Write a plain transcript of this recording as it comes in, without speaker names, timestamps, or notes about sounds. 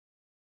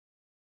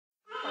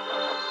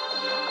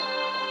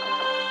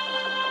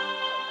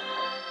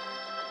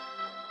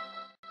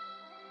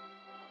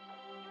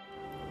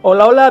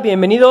Hola, hola,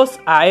 bienvenidos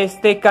a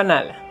este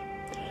canal.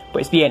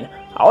 Pues bien,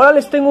 ahora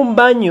les tengo un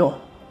baño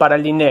para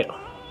el dinero.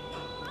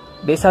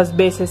 De esas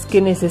veces que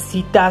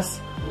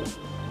necesitas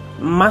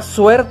más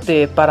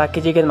suerte para que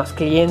lleguen más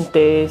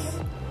clientes,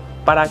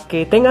 para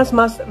que tengas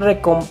más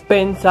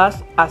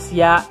recompensas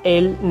hacia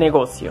el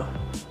negocio.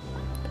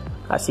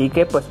 Así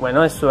que pues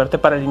bueno, es suerte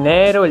para el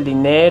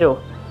dinero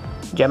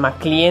llama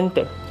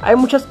cliente. Hay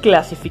muchas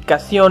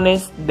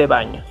clasificaciones de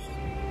baños.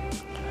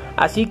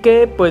 Así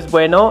que pues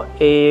bueno,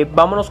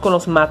 vámonos con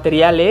los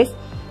materiales.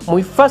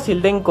 Muy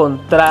fácil de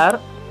encontrar.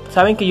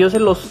 Saben que yo se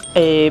los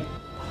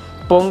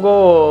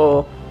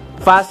pongo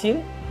fácil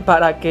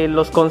para que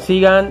los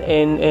consigan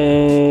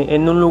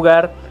en un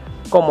lugar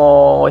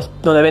como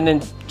donde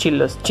venden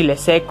chiles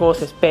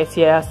secos,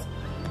 especias,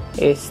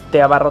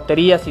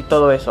 abarroterías y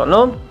todo eso,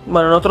 ¿no?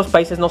 Bueno, en otros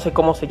países no sé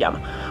cómo se llama.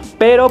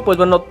 Pero pues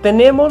bueno,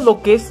 tenemos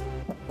lo que es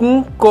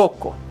un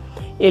coco.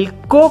 El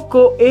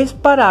coco es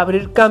para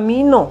abrir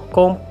camino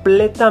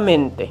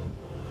completamente,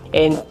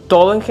 en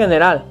todo en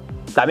general.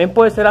 También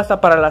puede ser hasta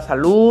para la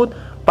salud,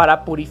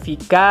 para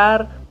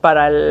purificar,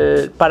 para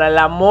el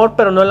amor,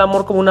 pero no el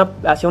amor como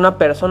hacia una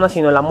persona,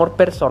 sino el amor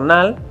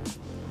personal.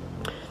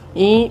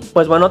 Y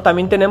pues bueno,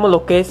 también tenemos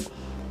lo que es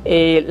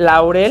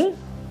laurel.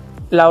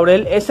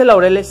 Laurel, ese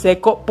laurel es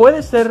seco,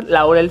 puede ser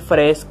laurel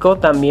fresco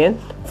también,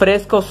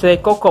 fresco,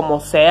 seco, como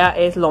sea,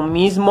 es lo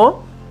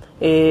mismo.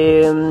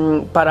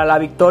 Para la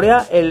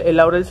victoria, el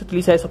laurel se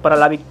utiliza eso, para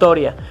la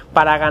victoria,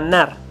 para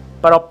ganar,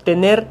 para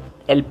obtener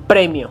el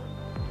premio,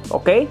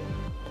 ¿ok?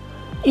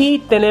 Y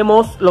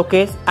tenemos lo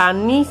que es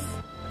anís,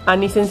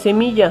 anís en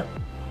semilla,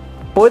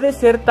 puede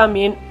ser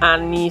también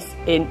anís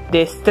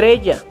de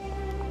estrella,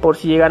 por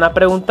si llegan a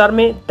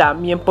preguntarme,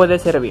 también puede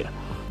servir.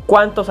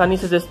 ¿Cuántos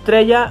anises de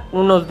estrella?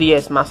 Unos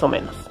 10 más o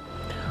menos,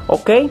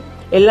 ¿ok?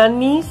 El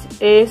anís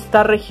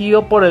está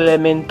regido por el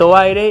elemento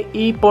aire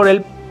y por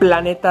el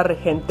planeta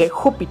regente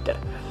Júpiter,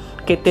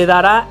 que te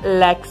dará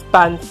la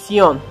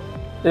expansión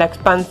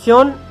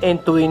en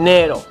tu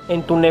dinero,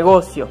 en tu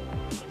negocio.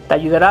 Te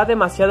ayudará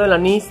demasiado el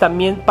anís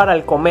también para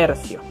el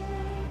comercio,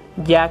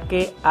 ya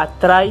que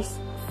atraes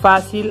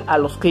fácil a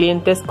los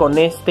clientes con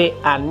este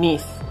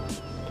anís.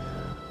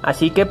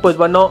 Así que pues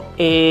bueno,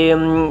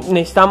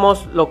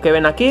 necesitamos lo que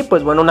ven aquí,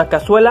 pues bueno, una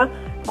cazuela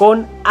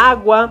con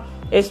agua.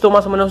 Esto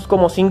más o menos es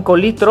como 5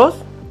 litros.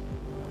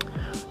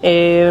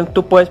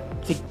 Tú puedes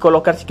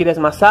colocar si quieres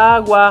más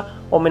agua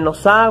o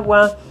menos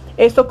agua.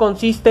 Esto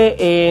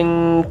consiste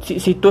en,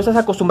 si tú estás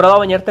acostumbrado a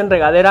bañarte en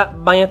regadera,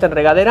 báñate en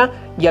regadera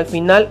y al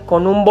final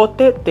con un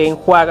bote te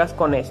enjuagas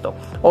con esto.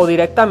 O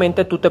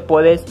directamente tú te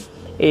puedes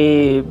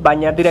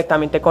bañar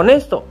directamente con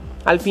esto.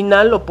 Al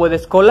final lo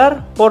puedes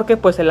colar porque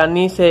pues el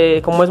anís,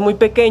 como es muy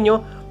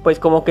pequeño, pues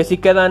como que sí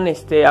quedan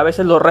a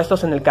veces los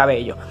restos en el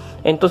cabello.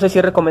 Entonces sí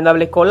es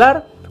recomendable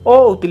colar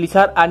o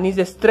utilizar anís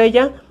de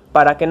estrella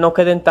para que no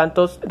queden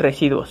tantos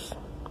residuos.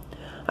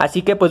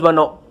 Así que pues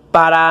bueno,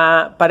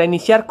 para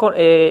iniciar con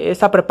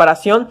esta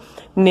preparación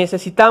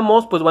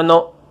necesitamos pues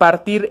bueno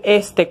partir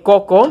este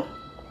coco.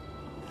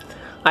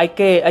 Hay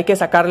que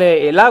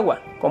sacarle el agua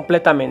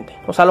completamente.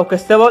 O sea, lo que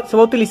se va a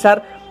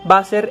utilizar va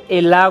a ser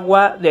el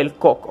agua del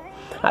coco.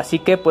 Así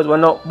que pues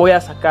bueno, voy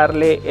a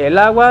sacarle el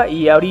agua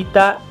y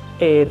ahorita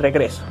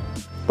regreso.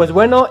 Pues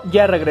bueno,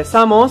 ya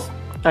regresamos.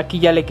 Aquí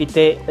ya le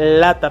quité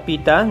la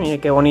tapita.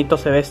 Miren qué bonito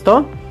se ve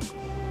esto.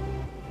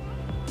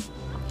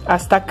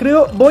 Hasta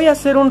creo voy a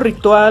hacer un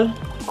ritual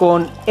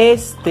con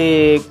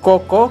este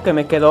coco que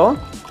me quedó.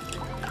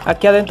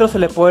 Aquí adentro se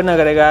le pueden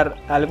agregar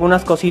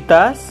algunas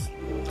cositas.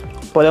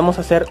 Podemos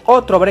hacer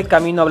otro breve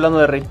camino hablando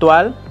de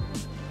ritual.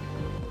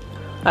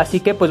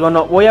 Así que pues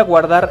bueno, voy a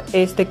guardar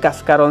este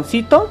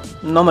cascaroncito.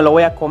 No me lo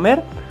voy a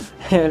comer.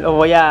 lo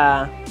voy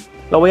a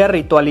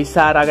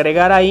ritualizar,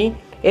 agregar ahí.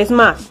 Es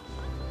más,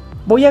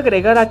 voy a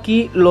agregar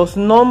aquí los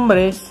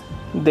nombres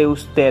de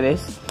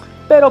ustedes.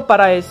 Pero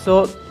para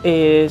eso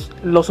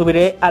lo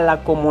subiré a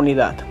la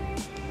comunidad.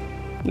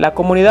 La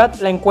comunidad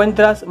la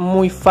encuentras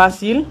muy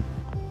fácil.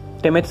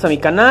 Te metes a mi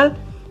canal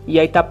y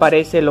ahí te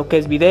aparece lo que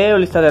es video,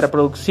 lista de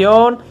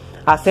reproducción,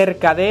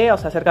 acerca de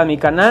mi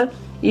canal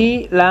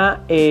y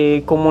la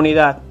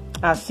comunidad.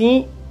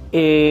 Así,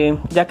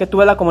 ya que tú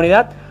ves la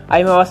comunidad,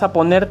 ahí me vas a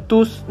poner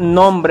tus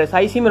nombres.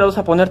 Ahí sí me los vas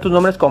a poner tus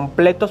nombres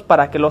completos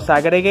para que los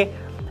agregue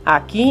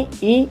aquí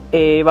y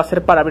va a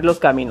ser para abrir los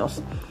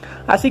caminos.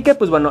 Así que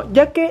pues bueno,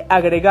 ya que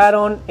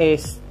agregaron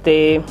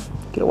que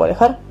lo voy a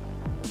dejar,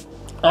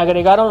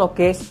 agregaron lo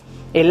que es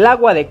el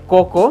agua de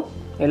coco,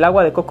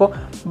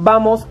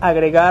 vamos a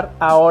agregar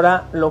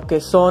ahora lo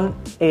que son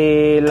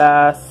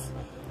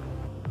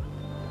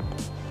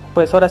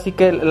pues ahora sí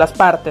que las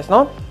partes,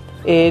 ¿no?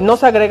 No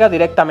se agrega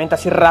directamente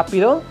así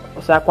rápido,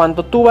 o sea,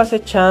 cuando tú vas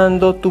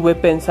echando, tú ve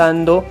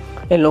pensando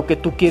en lo que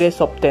tú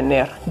quieres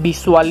obtener,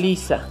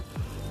 visualiza.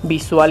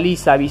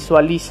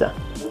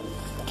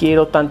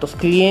 Quiero tantos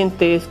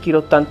clientes,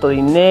 quiero tanto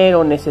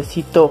dinero,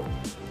 necesito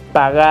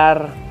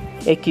pagar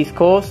X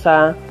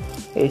cosa,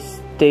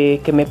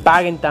 que me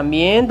paguen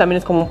también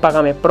es como un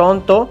págame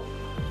pronto.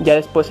 Ya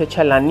después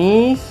echa el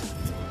anís,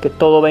 que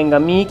todo venga a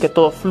mí, que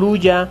todo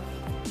fluya.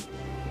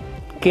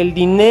 que el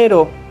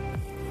dinero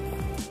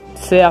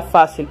sea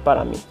fácil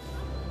para mí.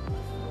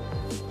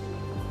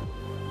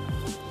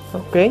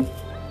 Ok,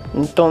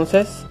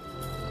 entonces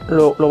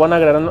lo van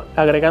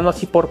agregando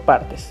así por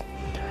partes.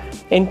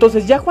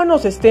 Entonces ya cuando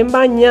se estén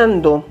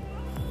bañando,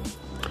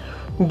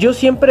 yo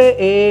siempre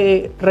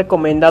he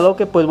recomendado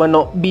que pues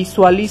bueno,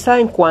 visualiza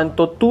en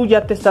cuanto tú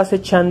ya te estás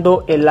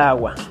echando el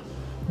agua.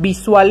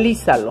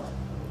 Visualízalo.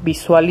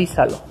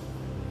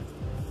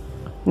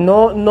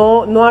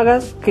 No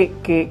hagas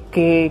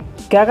que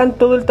hagan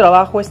todo el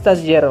trabajo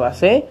estas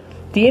hierbas, ¿eh?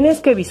 Tienes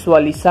que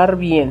visualizar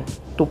bien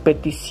tu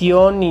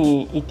petición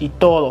y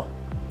todo.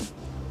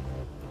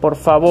 Por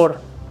favor,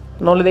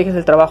 no le dejes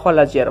el trabajo a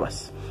las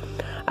hierbas.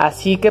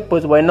 Así que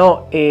pues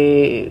bueno,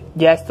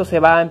 ya esto se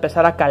va a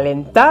empezar a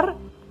calentar.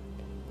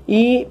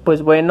 Y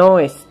pues bueno,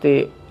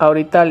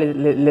 ahorita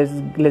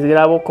les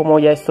grabo como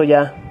ya esto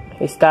ya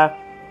está,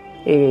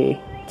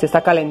 se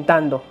está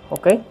calentando,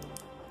 ¿ok?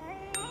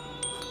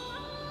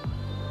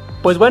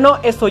 Pues bueno,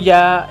 esto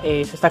ya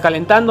se está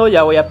calentando,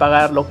 ya voy a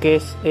apagar lo que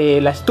es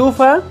la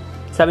estufa.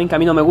 Saben que a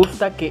mí no me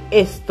gusta que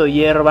esto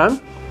hierva.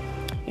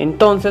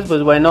 Entonces,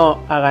 pues bueno,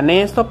 hagan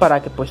esto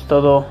para que pues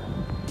todo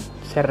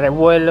se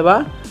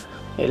revuelva.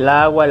 El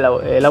agua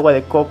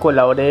de coco, el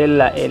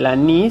laurel, el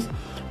anís.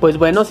 Pues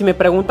bueno, si me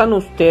preguntan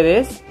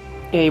ustedes,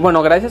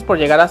 bueno, gracias por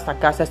llegar hasta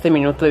acá, hasta este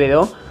minuto de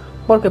video.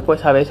 Porque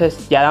pues a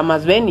veces ya nada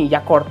más ven y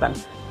ya cortan.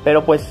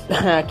 Pero pues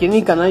aquí en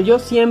mi canal yo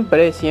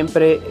siempre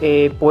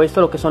he puesto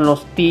lo que son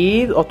los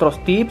tips,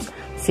 otros tips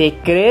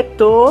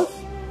secretos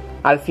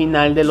al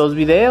final de los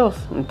videos.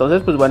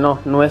 Entonces pues bueno,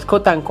 no es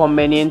tan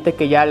conveniente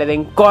que ya le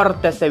den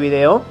corte a este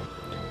video.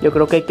 Yo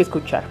creo que hay que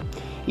escuchar.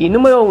 Y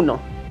número 1,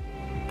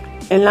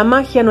 en la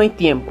magia no hay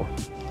tiempo.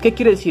 ¿Qué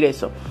quiere decir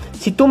eso?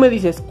 Si tú me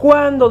dices,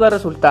 ¿cuándo da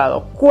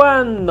resultado?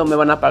 ¿Cuándo me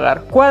van a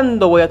pagar?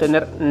 ¿Cuándo voy a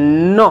tener?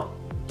 No.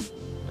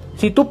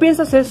 Si tú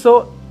piensas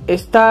eso,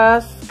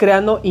 estás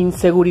creando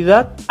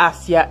inseguridad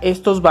hacia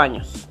estos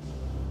baños,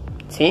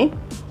 ¿sí?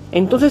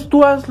 Entonces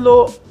tú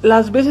hazlo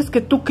las veces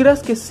que tú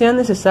creas que sean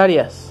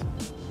necesarias.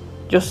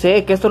 Yo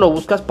sé que esto lo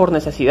buscas por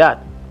necesidad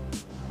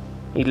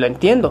y lo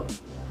entiendo,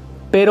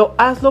 pero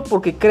hazlo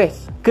porque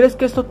crees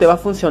que esto te va a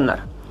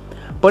funcionar.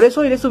 Por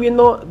eso iré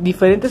subiendo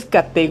diferentes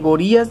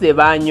categorías de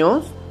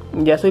baños.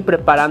 Ya estoy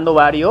preparando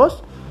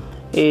varios,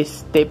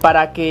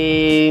 para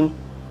que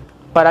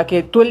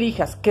tú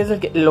elijas qué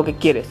es lo que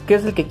quieres, qué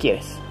es el que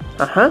quieres.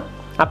 Ajá.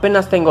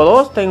 Apenas tengo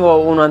 2, tengo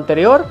uno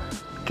anterior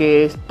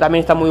que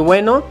también está muy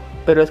bueno,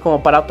 pero es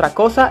como para otra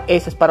cosa,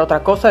 ese es para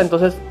otra cosa,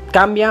 entonces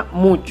cambia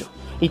mucho.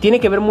 Y tiene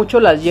que ver mucho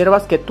las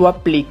hierbas que tú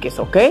apliques,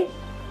 ¿ok?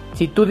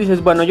 Si tú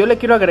dices, bueno, yo le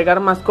quiero agregar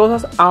más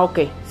cosas, ok,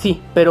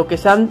 sí, pero que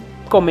sean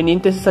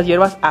convenientes esas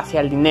hierbas hacia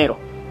el dinero.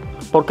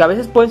 Porque a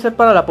veces pueden ser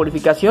para la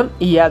purificación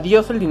y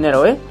adiós el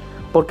dinero, ¿eh?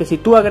 Porque si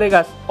tú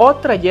agregas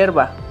otra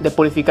hierba de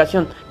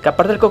purificación, que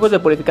aparte el coco es de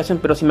purificación,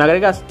 pero si me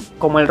agregas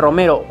como el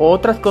romero o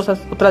otras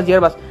cosas, otras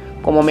hierbas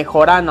como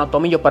mejorana o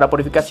tomillo para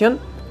purificación,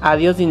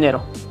 adiós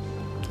dinero.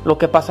 Lo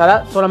que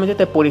pasará solamente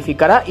te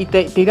purificará y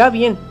te irá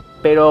bien,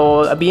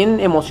 pero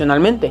bien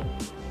emocionalmente.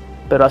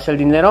 Pero hacia el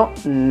dinero,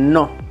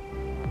 no.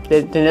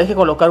 Tendrás que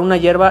colocar una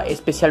hierba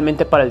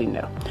especialmente para el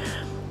dinero.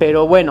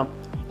 Pero bueno,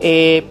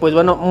 pues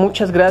bueno,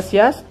 muchas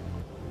gracias.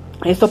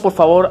 Esto por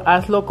favor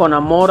hazlo con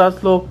amor,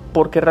 hazlo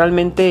porque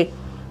realmente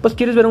pues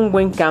quieres ver un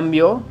buen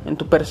cambio en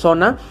tu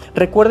persona.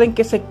 Recuerden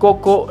que ese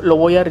coco lo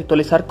voy a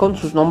ritualizar con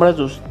sus nombres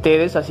de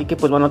ustedes, así que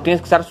pues bueno,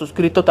 tienes que estar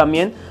suscrito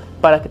también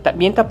para que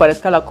también te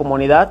aparezca la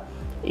comunidad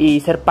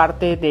y ser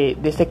parte de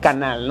este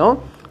canal, ¿no?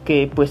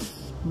 Que pues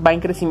va en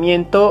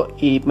crecimiento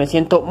y me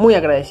siento muy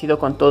agradecido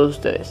con todos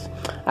ustedes.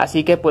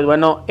 Así que pues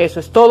bueno,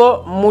 eso es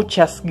todo.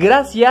 Muchas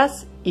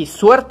gracias y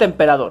suerte,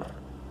 emperador.